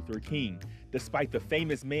 Martin Luther King. Despite the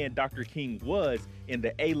famous man Dr. King was and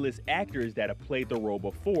the A-list actors that have played the role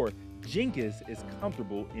before, Jenkins is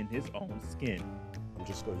comfortable in his own skin. I'm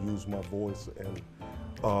just going to use my voice, and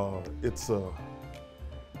it's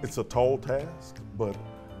a tall task, but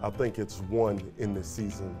I think it's one in this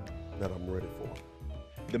season that I'm ready for.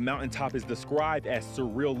 The mountaintop is described as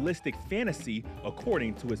surrealistic fantasy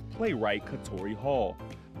according to his playwright Katori Hall.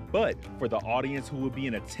 But for the audience who will be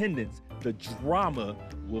in attendance, the drama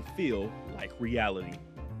will feel like reality.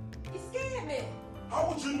 You scared me.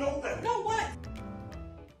 How would you know that? No, what?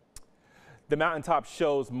 The mountaintop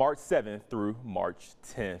shows March 7th through March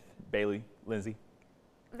 10th. Bailey, Lindsay.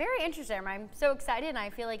 Very interesting. I'm so excited, and I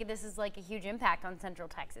feel like this is like a huge impact on Central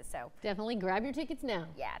Texas. So definitely grab your tickets now.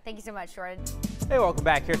 Yeah, thank you so much, Jordan. Hey, welcome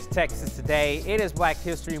back here to Texas Today. It is Black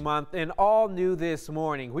History Month, and all new this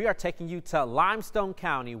morning, we are taking you to Limestone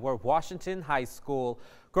County, where Washington High School,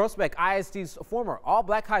 Groesbeck ISD's former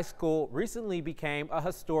all-black high school, recently became a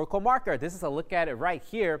historical marker. This is a look at it right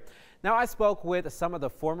here. Now, I spoke with some of the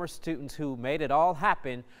former students who made it all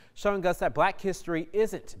happen, showing us that Black history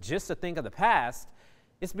isn't just a thing of the past.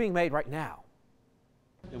 It's being made right now.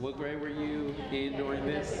 And what grade were you in during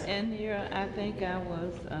this? And here, I think I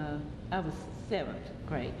was 7th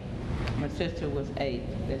grade. My sister was 8th.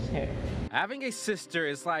 That's her. Having a sister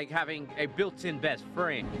is like having a built-in best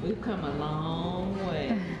friend. We've come a long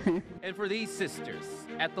way. And for these sisters,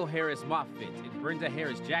 Ethel Harris Moffitt and Brenda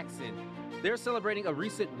Harris Jackson, they're celebrating a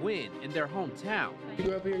recent win in their hometown. You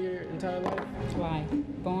grew up here your entire life?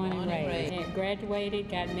 Right, born and raised. And graduated,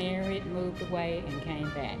 got married, moved away, and came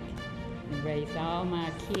back. And raised all my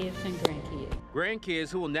kids and grandkids. Grandkids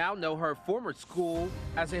who will now know her former school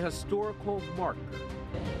as a historical marker.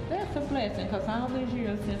 That's a blessing, because all these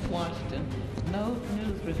years since Washington, no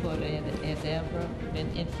news reporter has ever been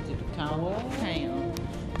interested to call town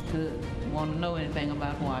to want to know anything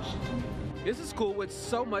about Washington. It's a school with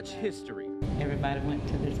so much history. Everybody went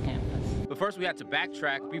to this campus. But first we had to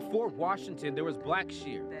backtrack. Before Washington, there was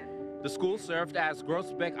Blackshear. The school served as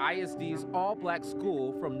Groesbeck ISD's all-black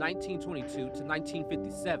school from 1922 to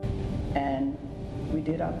 1957. And we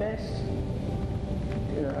did our best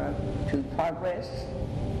to progress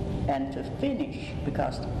and to finish,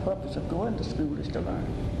 because the purpose of going to school is to learn.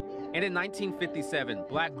 And in 1957,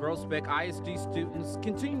 Black Groesbeck ISD students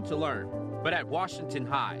continued to learn. But at Washington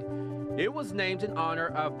High, it was named in honor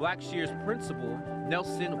of Blackshear's principal,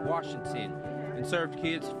 Nelson Washington, and served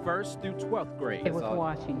kids 1st through 12th grade. It was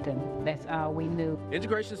Washington. That's all we knew.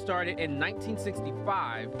 Integration started in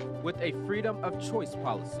 1965 with a freedom of choice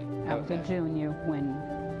policy. I was a junior when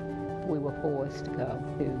we were forced to go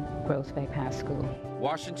to Groesbeck High School.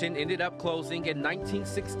 Washington ended up closing in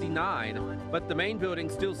 1969, but the main building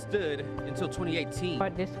still stood until 2018.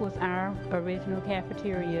 But this was our original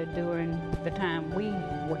cafeteria during the time we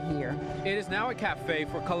were here. It is now a cafe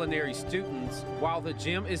for culinary students, while the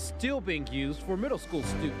gym is still being used for middle school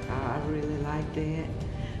students. I really like that,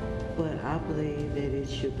 but I believe that it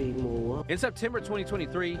should be more. In September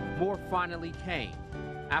 2023, more finally came.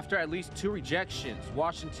 After at least 2 rejections,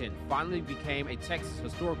 Washington finally became a Texas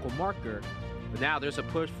historical marker. But now there's a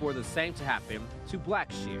push for the same to happen to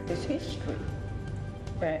Blackshear. It's history.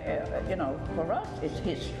 You know, for us, it's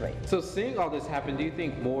history. So seeing all this happen, do you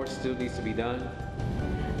think more still needs to be done?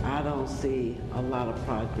 I don't see a lot of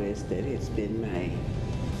progress that has been made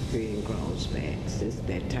here in Groesbeck since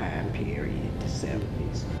that time period, the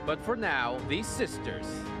 70s. But for now, these sisters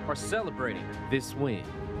are celebrating this win.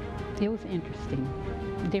 It was interesting,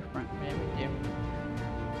 different. Very different.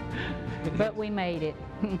 But we made it.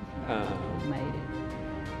 We made it.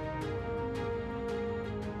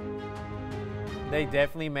 They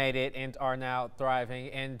definitely made it and are now thriving.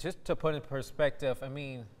 And just to put in perspective, I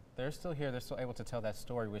mean, they're still here. They're still able to tell that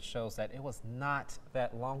story, which shows that it was not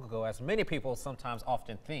that long ago, as many people sometimes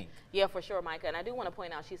often think. Yeah, for sure, Micah. And I do want to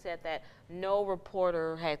point out, she said that no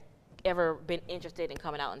reporter had ever been interested in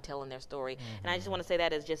coming out and telling their story. And I just want to say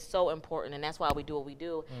that is just so important, and that's why we do what we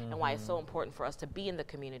do, and why it's so important for us to be in the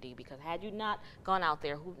community, because had you not gone out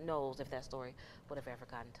there, who knows if that story would have ever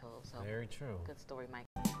gotten told. So very true. Good story, Mike.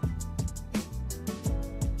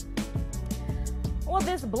 Well,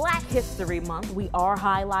 this Black History Month, we are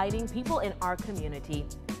highlighting people in our community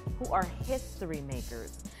who are history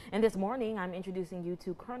makers. And this morning, I'm introducing you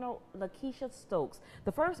to Colonel Lakeisha Stokes,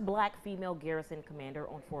 the first Black female garrison commander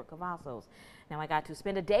on Fort Cavazos. Now, I got to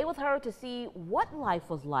spend a day with her to see what life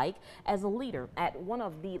was like as a leader at one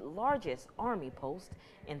of the largest Army posts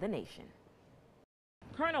in the nation.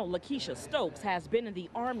 Colonel Lakeisha Stokes has been in the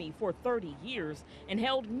Army for 30 years and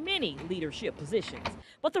held many leadership positions.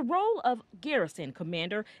 But the role of garrison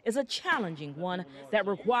commander is a challenging one that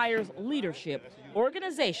requires leadership,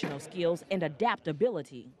 organizational skills, and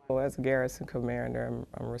adaptability. Well, as a garrison commander,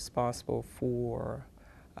 I'm responsible for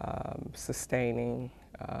sustaining,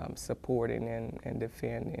 supporting, and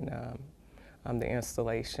defending the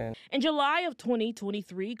installation. In July of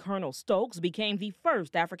 2023, Colonel Stokes became the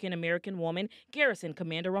first African-American woman garrison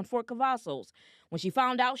commander on Fort Cavazos. When she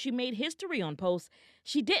found out she made history on post,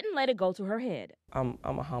 she didn't let it go to her head. I'm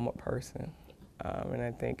a humble person, and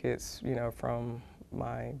I think it's, from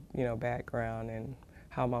my, background and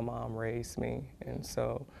how my mom raised me. And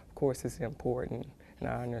so, of course, it's important, and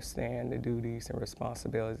I understand the duties and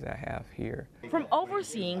responsibilities I have here. From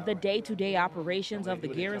overseeing the day-to-day operations of the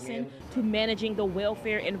garrison to managing the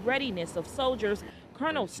welfare and readiness of soldiers,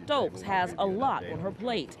 Colonel Stokes has a lot on her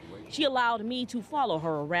plate. She allowed me to follow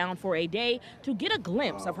her around for a day to get a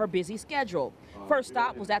glimpse of her busy schedule. First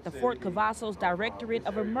stop was at the Fort Cavazos Directorate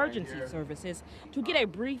of Emergency Services to get a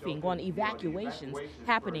briefing on evacuations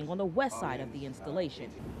happening on the west side of the installation.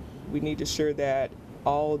 We need to ensure that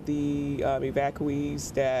all the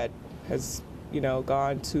evacuees that has,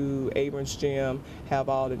 gone to Abrams Gym have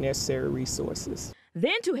all the necessary resources.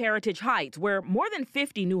 Then to Heritage Heights, where more than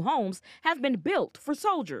 50 new homes have been built for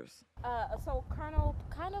soldiers. So, Colonel,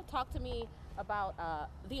 kind of talk to me about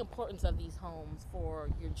the importance of these homes for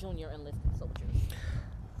your junior enlisted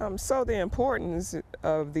soldiers. So the importance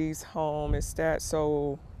of these homes is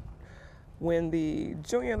that when the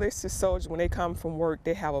junior enlisted soldiers, when they come from work,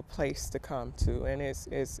 they have a place to come to, and it's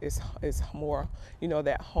more,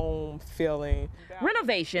 that home feeling.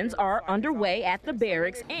 Renovations are underway at the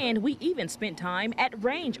barracks, and we even spent time at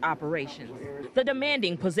range operations. The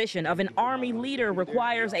demanding position of an Army leader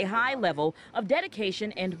requires a high level of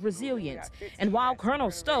dedication and resilience. And while Colonel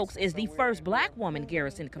Stokes is the first Black woman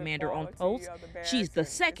garrison commander on post, she's the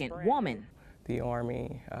second woman. The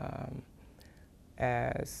Army,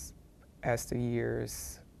 as the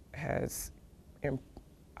years has,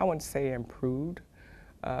 I wouldn't say improved,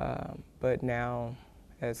 but now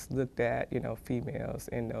has looked at, females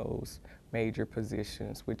in those major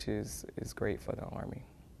positions, which is great for the Army.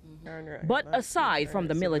 But aside from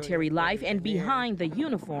the military life and behind the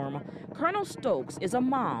uniform, Colonel Stokes is a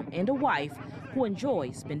mom and a wife who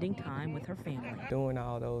enjoys spending time with her family. Doing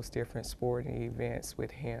all those different sporting events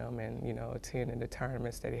with him and, attending the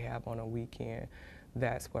tournaments that he have on a weekend,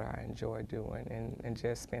 that's what I enjoy doing, and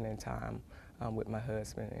just spending time with my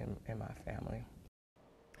husband and my family.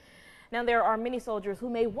 Now, there are many soldiers who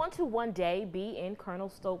may want to one day be in Colonel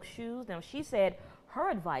Stokes' shoes. Now, she said her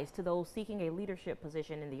advice to those seeking a leadership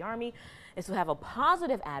position in the Army is to have a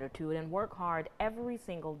positive attitude and work hard every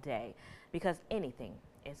single day, because anything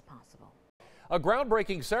is possible. A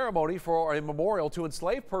groundbreaking ceremony for a memorial to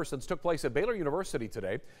enslaved persons took place at Baylor University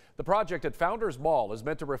today. The project at Founders Mall is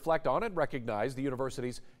meant to reflect on and recognize the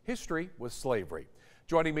university's history with slavery.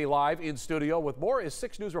 Joining me live in studio with more is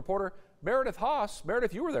 6 News reporter Meredith Haas.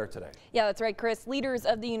 Meredith, you were there today. Yeah, that's right, Chris. Leaders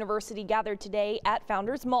of the university gathered today at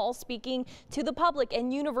Founders Mall, speaking to the public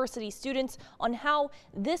and university students on how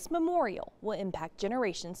this memorial will impact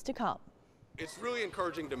generations to come. It's really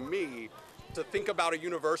encouraging to me to think about a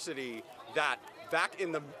university that back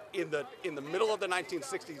in the middle of the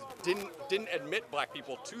 1960s didn't admit Black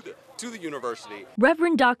people to the university.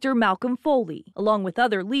 Reverend Dr. Malcolm Foley, along with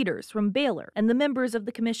other leaders from Baylor and the members of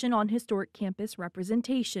the Commission on Historic Campus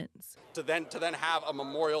Representations. To then have a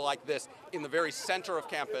memorial like this in the very center of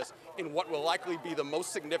campus in what will likely be the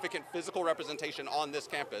most significant physical representation on this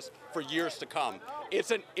campus for years to come.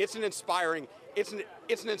 It's an inspiring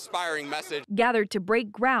message. Gathered to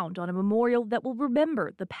break ground on a memorial that will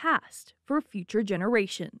remember the past for future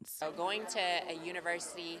generations. So going to a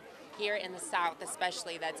university here in the South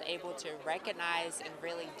especially that's able to recognize and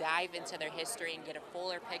really dive into their history and get a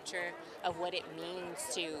fuller picture of what it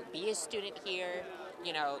means to be a student here,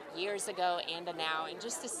 years ago and now, and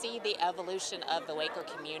just to see the evolution of the Waco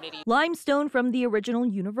community. Limestone from the original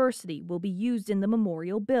university will be used in the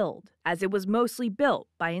memorial build, as it was mostly built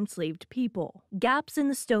by enslaved people. Gaps in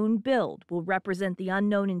the stone build will represent the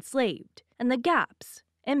unknown enslaved and the gaps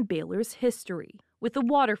in Baylor's history, with a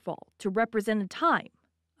waterfall to represent a time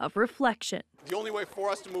of reflection. The only way for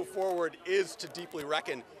us to move forward is to deeply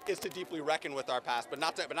reckon with our past, but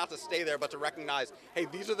not to stay there, but to recognize, hey,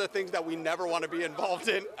 these are the things that we never want to be involved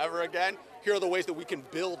in ever again. Here are the ways that we can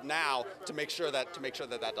build now to make sure that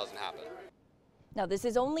that doesn't happen. Now, this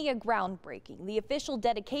is only a groundbreaking. The official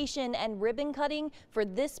dedication and ribbon cutting for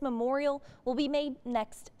this memorial will be made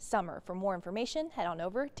next summer. For more information, head on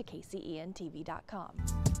over to KCENTV.com.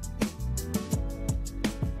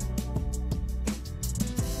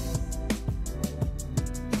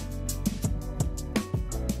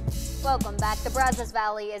 Welcome back. The Brazos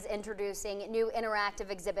Valley is introducing new interactive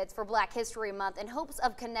exhibits for Black History Month in hopes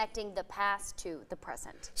of connecting the past to the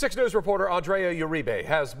present. 6 News reporter Andrea Uribe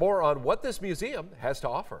has more on what this museum has to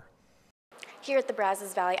offer. Here at the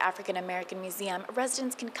Brazos Valley African American Museum,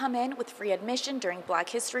 residents can come in with free admission during Black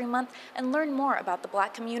History Month and learn more about the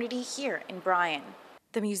Black community here in Bryan.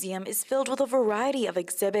 The museum is filled with a variety of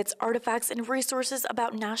exhibits, artifacts, and resources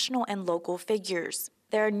about national and local figures.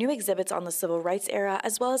 There are new exhibits on the Civil Rights era,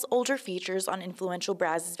 as well as older features on influential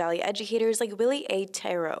Brazos Valley educators like Willie A.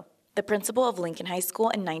 Taro, the principal of Lincoln High School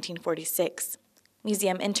in 1946.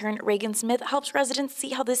 Museum intern Reagan Smith helps residents see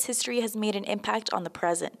how this history has made an impact on the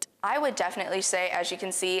present. I would definitely say, as you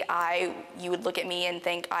can see, you would look at me and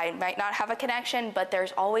think I might not have a connection, but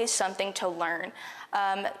there's always something to learn.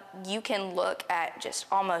 You can look at just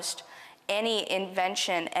almost any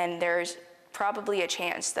invention and there's probably a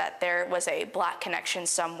chance that there was a Black connection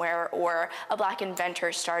somewhere or a Black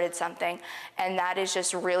inventor started something, and that is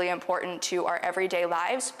just really important to our everyday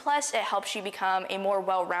lives. Plus, it helps you become a more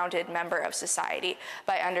well-rounded member of society.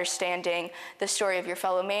 By understanding the story of your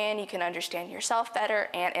fellow man, you can understand yourself better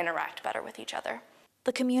and interact better with each other.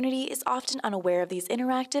 The community is often unaware of these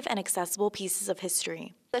interactive and accessible pieces of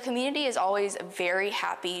history. The community is always very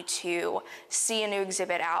happy to see a new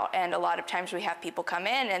exhibit out, and a lot of times we have people come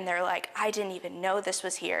in and they're like, I didn't even know this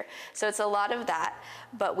was here. So it's a lot of that,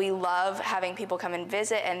 but we love having people come and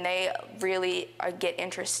visit, and they really get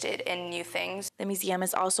interested in new things. The museum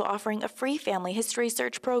is also offering a free family history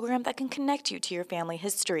search program that can connect you to your family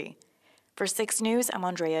history. For 6 News, I'm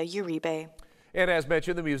Andrea Uribe. And as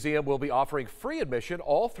mentioned, the museum will be offering free admission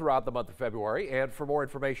all throughout the month of February. And for more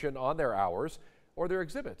information on their hours or their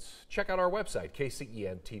exhibits, check out our website,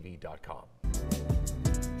 kcentv.com.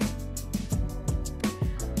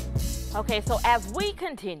 Okay, so as we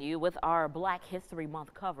continue with our Black History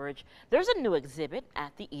Month coverage, there's a new exhibit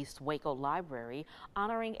at the East Waco Library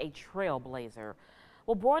honoring a trailblazer.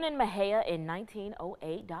 Well, born in Mexia in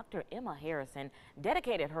 1908, Dr. Emma Harrison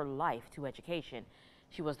dedicated her life to education.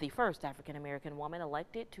 She was the first African-American woman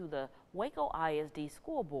elected to the Waco ISD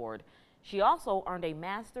School Board. She also earned a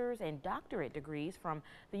master's and doctorate degrees from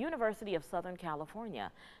the University of Southern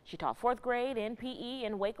California. She taught 4th grade and PE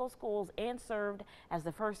in Waco schools and served as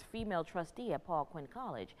the first female trustee at Paul Quinn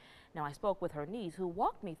College. Now, I spoke with her niece, who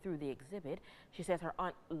walked me through the exhibit. She says her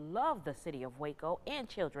aunt loved the city of Waco and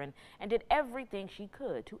children and did everything she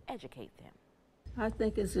could to educate them. I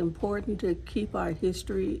think it's important to keep our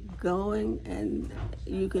history going, and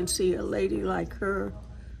you can see a lady like her,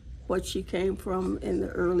 what she came from in the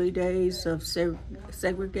early days of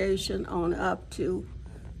segregation on up to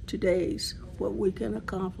today's, what we can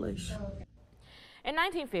accomplish. In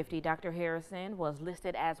 1950, Dr. Harrison was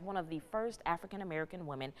listed as one of the first African-American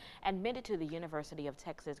women admitted to the University of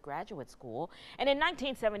Texas Graduate School. And in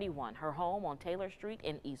 1971, her home on Taylor Street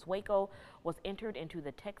in East Waco was entered into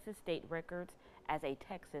the Texas State Records as a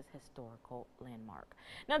Texas Historical Landmark.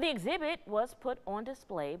 Now, the exhibit was put on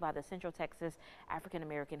display by the Central Texas African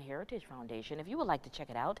American Heritage Foundation. If you would like to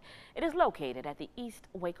check it out, it is located at the East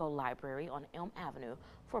Waco Library on Elm Avenue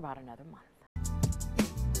for about another month.